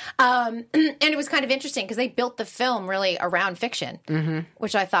great. And it was kind of interesting because they built the film really around fiction,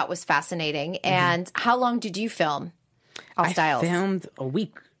 which I thought was fascinating. And how long did you film All Styles? I filmed a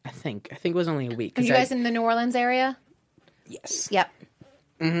week, I think. I think it was only a week. Are you guys in the New Orleans area? Yes. Yep.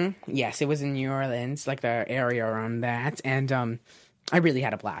 Yes, it was in New Orleans, like the area around that, and I really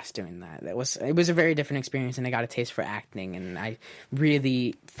had a blast doing that. It was a very different experience, and I got a taste for acting, and I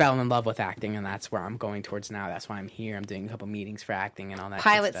really fell in love with acting, and that's where I'm going towards now. That's why I'm here. I'm doing a couple meetings for acting and all that.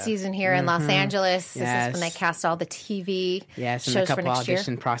 Pilot good stuff. season here in Los Angeles. This Yes. is when they cast all the TV Yes, and shows a couple for next year.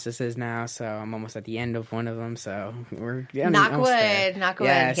 audition processes now, so I'm almost at the end of one of them. So we're Knock almost there. wood, knock wood.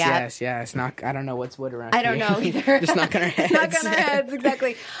 Yes, yeah. yes. Knock. I don't know what's wood around. I don't here. know either. Just knock on our heads. Knock on our heads,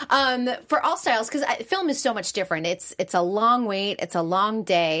 exactly. For All Styles, because film is so much different. It's a long wait. It's a long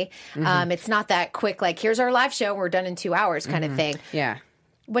day. It's not that quick, like, here's our live show, we're done in 2 hours kind of thing. Yeah.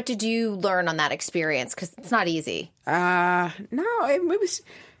 What did you learn on that experience? Because it's not easy. No, it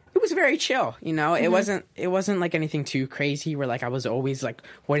was very chill, you know. Mm-hmm. It wasn't like anything too crazy where like I was always like,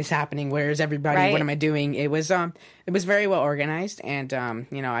 what is happening? Where's everybody? Right. What am I doing? It was very well organized, and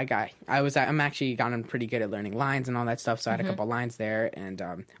you know, I'm actually gotten pretty good at learning lines and all that stuff. So I had a couple lines there, and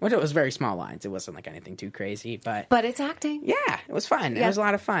it was very small lines. It wasn't like anything too crazy, but It's acting. yeah, it was fun. Yeah. It was a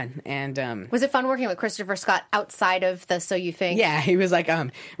lot of fun, and Was it fun working with Christopher Scott outside of the So You Think? yeah, he was like,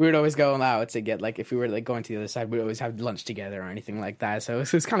 we would always go out to get, like, if we were, like, going to the other side, we'd always have lunch together or anything like that. So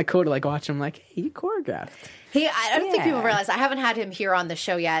it was kind of cool to, like, watch him, like, hey, you choreographed. I don't think people Yeah. realize. I haven't had him here on the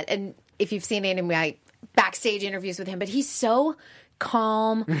show yet. And if you've seen any of my backstage interviews with him, but he's so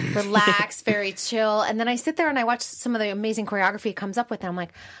calm, relaxed, very chill. And then I sit there and I watch some of the amazing choreography he comes up with, and I'm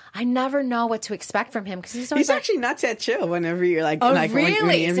like, I never know what to expect from him because he's always He's like, actually not that chill whenever you're, like, Oh, like really?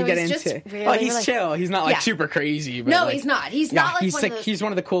 when you So get he's into just it. really, Oh, he's really- chill. He's not, like, Yeah. super crazy. But, No, like, he's not. He's yeah, not like he's one of those- he's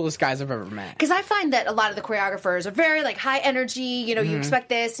one of the coolest guys I've ever met. because I find that a lot of the choreographers are very like high energy, you know, you expect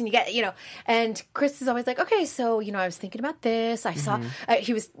this and you get, you know, and Chris is always like, okay, so, you know, I was thinking about this. I saw,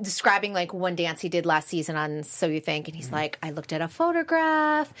 he was describing like one dance he did last season on So You Think, and he's like, I looked at a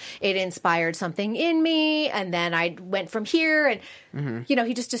photograph, it inspired something in me, and then I went from here, and, you know,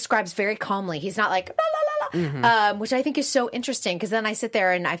 he just describes very calmly. He's not like, la, la, la, la, which I think is so interesting because then I sit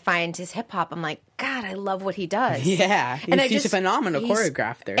there and I find his hip hop, I'm like, God, I love what he does. Yeah, And he's a phenomenal he's-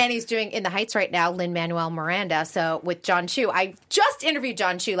 choreographer. And he's doing In the Heights right now, Lin-Manuel Miranda. So with John Chu. I just interviewed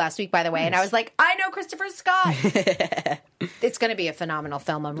John Chu last week, by the way, and I was like, I know Christopher Scott. It's going to be a phenomenal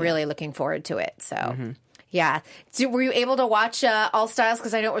film. I'm really looking forward to it. So, yeah. So were you able to watch All Styles?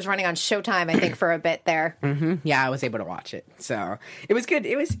 Because I know it was running on Showtime, I think, for a bit there. Yeah, I was able to watch it, so it was good.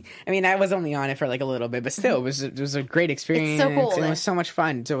 It was, I mean, I was only on it for like a little bit, but still, it was a great experience. cool. It was so much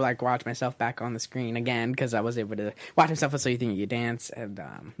fun to like watch myself back on the screen again because I was able to watch myself with So You Think You Dance and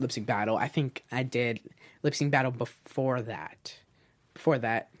Lip Sync Battle. I think I did Lip Sync Battle before that.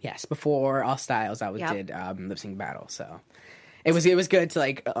 Before All Styles, did Lip Sync Battle. So it was good to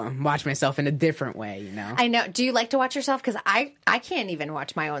like watch myself in a different way, you know. I know. Do you like to watch yourself? Because I can't even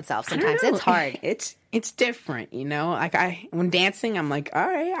watch my own self I don't sometimes. know. It's hard. It's different, you know. Like when dancing, I'm like, all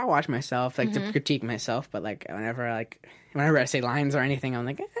right, I'll watch myself, like to critique myself. But like whenever I say lines or anything, I'm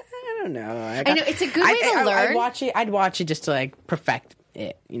like, I don't know. Like, I know, it's a good way to learn. I'd watch it just to like perfect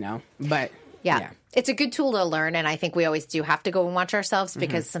it, you know. But Yeah. It's a good tool to learn, and I think we always do have to go and watch ourselves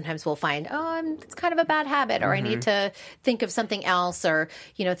because sometimes we'll find, it's kind of a bad habit, or I need to think of something else, or,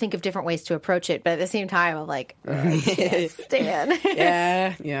 you know, think of different ways to approach it. But at the same time, I'm like, I can't stand.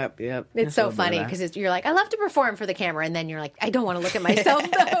 Yeah, yep. It's so funny because you're like, I love to perform for the camera, and then you're like, I don't want to look at myself,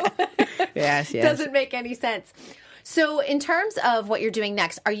 though. Yes. Doesn't make any sense. So in terms of what you're doing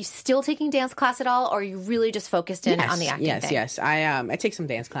next, are you still taking dance class at all, or are you really just focused in on the acting thing? Yes. I take some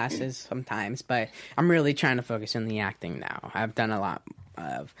dance classes sometimes, but I'm really trying to focus on the acting now. I've done a lot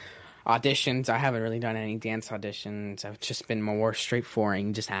of auditions. I haven't really done any dance auditions. I've just been more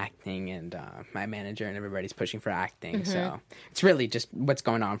straightforward, just acting, and my manager and everybody's pushing for acting. So it's really just what's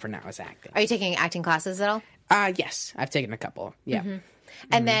going on for now is acting. Are you taking acting classes at all? Yes, I've taken a couple. Yeah.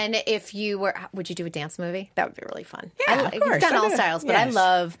 And then if you were, would you do a dance movie? That would be really fun. Yeah, of You've course. done I all do. styles, but I Yes.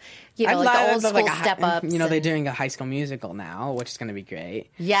 love, the old school step-ups. They're doing a High School Musical now, which is going to be great.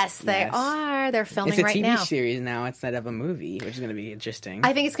 Yes, they Yes. are. They're filming It's a right TV now. series now instead of a movie, which is going to be interesting.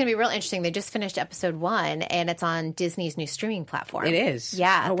 I think it's going to be real interesting. They just finished episode 1, and it's on Disney's new streaming platform. It is.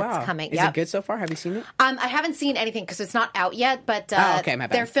 Yeah, Oh, wow. that's coming. Is Yep. it good so far? Have you seen it? I haven't seen anything because it's not out yet, but Okay, my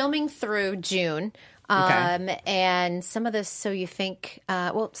bad. they're filming through June. Okay. And some of the So You Think,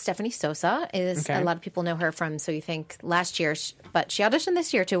 Stephanie Sosa is, Okay. a lot of people know her from So You Think last year, but she auditioned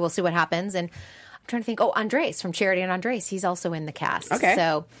this year too. We'll see what happens. And I'm trying to think, Andres from Charity and Andres, he's also in the cast. Okay.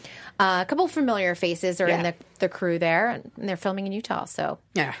 So a couple of familiar faces are in Yeah. the crew there, and they're filming in Utah. So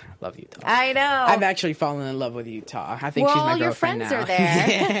Yeah, I love Utah. I know. I've actually fallen in love with Utah. I think she's my all your girlfriend friends now.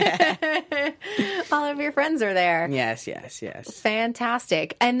 are there. All of your friends are there. Yes.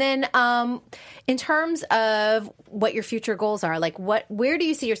 Fantastic. And then in terms of what your future goals are, like where do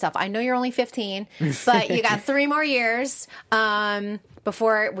you see yourself? I know you're only 15, but you got 3 more years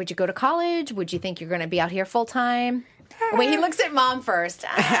before. Would you go to college? Would you think you're going to be out here full time? Wait, he looks at mom first.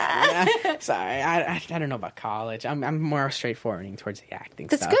 Sorry, I don't know about college. I'm more straightforwarding towards the acting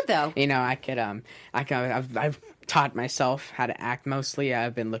That's stuff. good, though. You know, I've taught myself how to act mostly.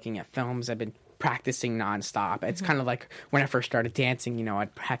 I've been looking at films. I've been practicing nonstop. It's kind of like when I first started dancing, you know,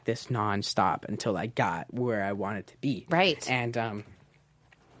 I'd practice nonstop until I got where I wanted to be. Right. And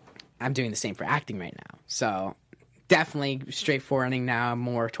I'm doing the same for acting right now. So definitely straightforwarding now,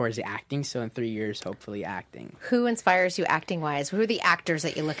 more towards the acting. So in 3 years, hopefully acting. Who inspires you acting wise? Who are the actors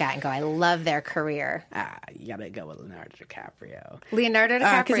that you look at and go, I love their career? You gotta go with Leonardo DiCaprio. Leonardo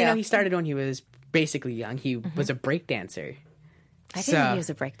DiCaprio. Because, you know, he started when he was basically young. He was a breakdancer. I didn't know he was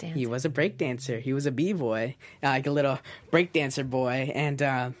a breakdancer. He was a breakdancer. He was a b-boy, like a little breakdancer boy. And,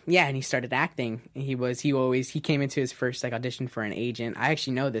 and he started acting. He came into his first, audition for an agent. I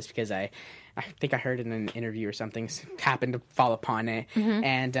actually know this because I think I heard it in an interview or something, happened to fall upon it.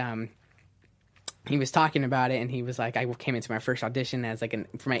 And, he was talking about it, and he was like, I came into my first audition as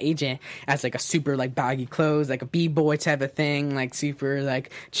for my agent as a super baggy clothes, like a b-boy type of thing, super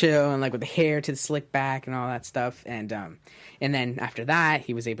chill and with the hair to the slick back and all that stuff. And then after that,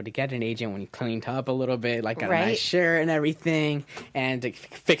 he was able to get an agent when he cleaned up a little bit, got a nice shirt and everything, and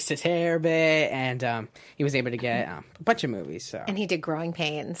fixed his hair a bit, and he was able to get a bunch of movies. So. And he did Growing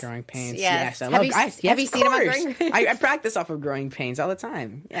Pains. Growing Pains, yes. Have you seen him on Growing Pains? I practice off of Growing Pains all the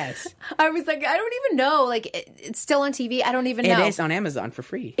time, yes. I was like, I don't even know. It's still on TV. I don't even know. It is on Amazon for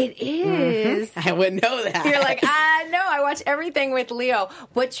free. It is. I wouldn't know that. You're like, no, I watch everything with Leo.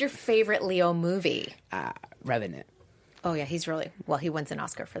 What's your favorite Leo movie? Revenant. Oh, yeah, he wins an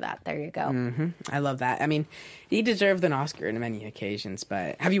Oscar for that. There you go. I love that. I mean, he deserved an Oscar on many occasions,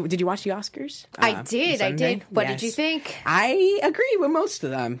 but did you watch the Oscars? I did. Sunday? What Yes. did you think? I agree with most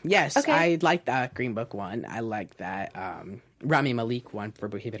of them. Yes. Okay. I liked that Green Book one. I liked that Rami Malek one for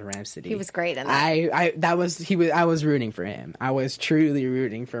Bohemian Rhapsody. He was great in that. I was rooting for him. I was truly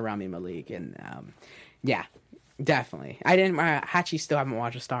rooting for Rami Malek, and yeah. Definitely. I didn't. Hachi still haven't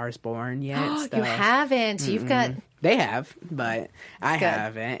watched A Star Is Born yet. You haven't. You've got. They have, but I good.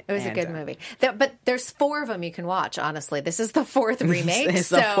 haven't. It was a good movie. But there's 4 of them you can watch, honestly. This is the 4th remake. It's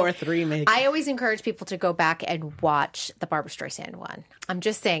the 4th remake. I always encourage people to go back and watch the Barbra Streisand one. I'm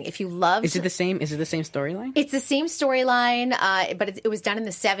just saying, if you love... Is it the same storyline? It's the same storyline, but it was done in the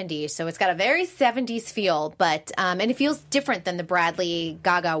 70s, so it's got a very 70s feel, but and it feels different than the Bradley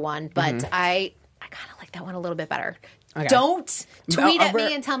Gaga one, but I kind of like that one a little bit better. Okay. Don't tweet at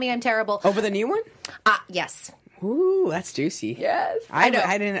me and tell me I'm terrible. Over the new one? Yes. Ooh, that's juicy. Yes.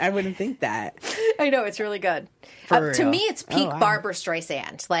 I wouldn't think that. I know, it's really good. To me, it's peak Barbra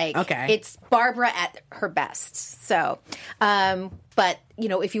Streisand. It's Barbara at her best. So, but,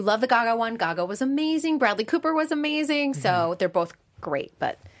 if you love the Gaga one, Gaga was amazing. Bradley Cooper was amazing. So they're both great,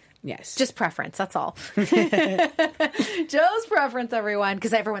 but... Yes. Just preference, that's all. Just preference, everyone,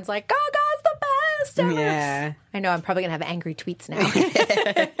 because everyone's like, Gaga's the best ever. Yeah. I know, I'm probably going to have angry tweets now.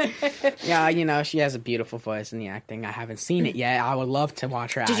 Yeah, she has a beautiful voice in the acting. I haven't seen it yet. I would love to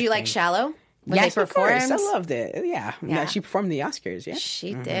watch her acting. Did you like Shallow? Yes, of course. I loved it. Yeah. She performed the Oscars, yeah?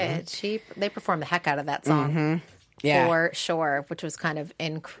 She did. They performed the heck out of that song. Yeah. For sure, which was kind of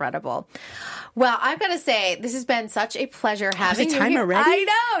incredible. Well, I've got to say, this has been such a pleasure having you time here. already? I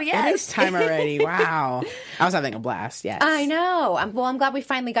know, yes. It is time already. Wow. I was having a blast, yes. I know. I'm glad we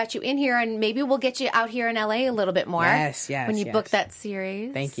finally got you in here, and maybe we'll get you out here in LA a little bit more. Yes. When you book that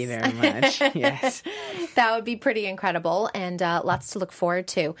series. Thank you very much. Yes. That would be pretty incredible, and lots to look forward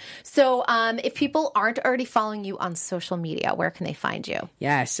to. So if people aren't already following you on social media, where can they find you?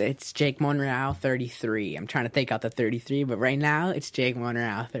 Yes, it's Jake Monreal 33. I'm trying to think out the 33, but right now it's Jake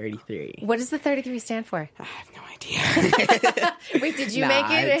Monreal 33. What does the 33 stand for? I have no idea. Wait, did you make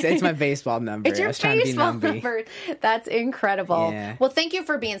it? It's my baseball number. It's your baseball number. That's incredible. Yeah. Well, thank you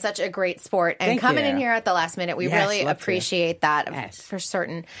for being such a great sport and coming in here at the last minute. We really appreciate that for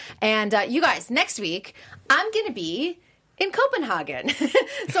certain. And you guys, next week, I'm going to be in Copenhagen.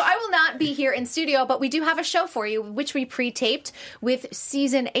 So I will not be here in studio, but we do have a show for you, which we pre-taped with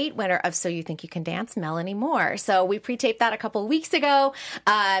season 8 winner of So You Think You Can Dance, Melanie Moore. So we pre-taped that a couple of weeks ago.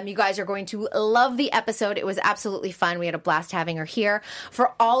 You guys are going to love the episode. It was absolutely fun. We had a blast having her here.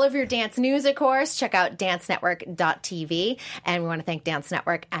 For all of your dance news, of course, check out dancenetwork.tv. And we want to thank Dance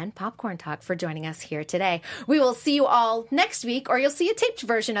Network and Popcorn Talk for joining us here today. We will see you all next week, or you'll see a taped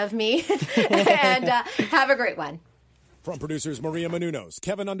version of me. And have a great one. From producers Maria Menounos,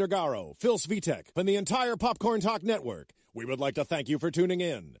 Kevin Undergaro, Phil Svitek, and the entire Popcorn Talk Network, we would like to thank you for tuning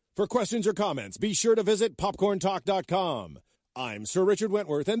in. For questions or comments, be sure to visit popcorntalk.com. I'm Sir Richard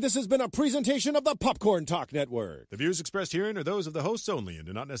Wentworth, and this has been a presentation of the Popcorn Talk Network. The views expressed herein are those of the hosts only and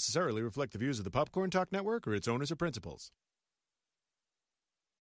do not necessarily reflect the views of the Popcorn Talk Network or its owners or principals.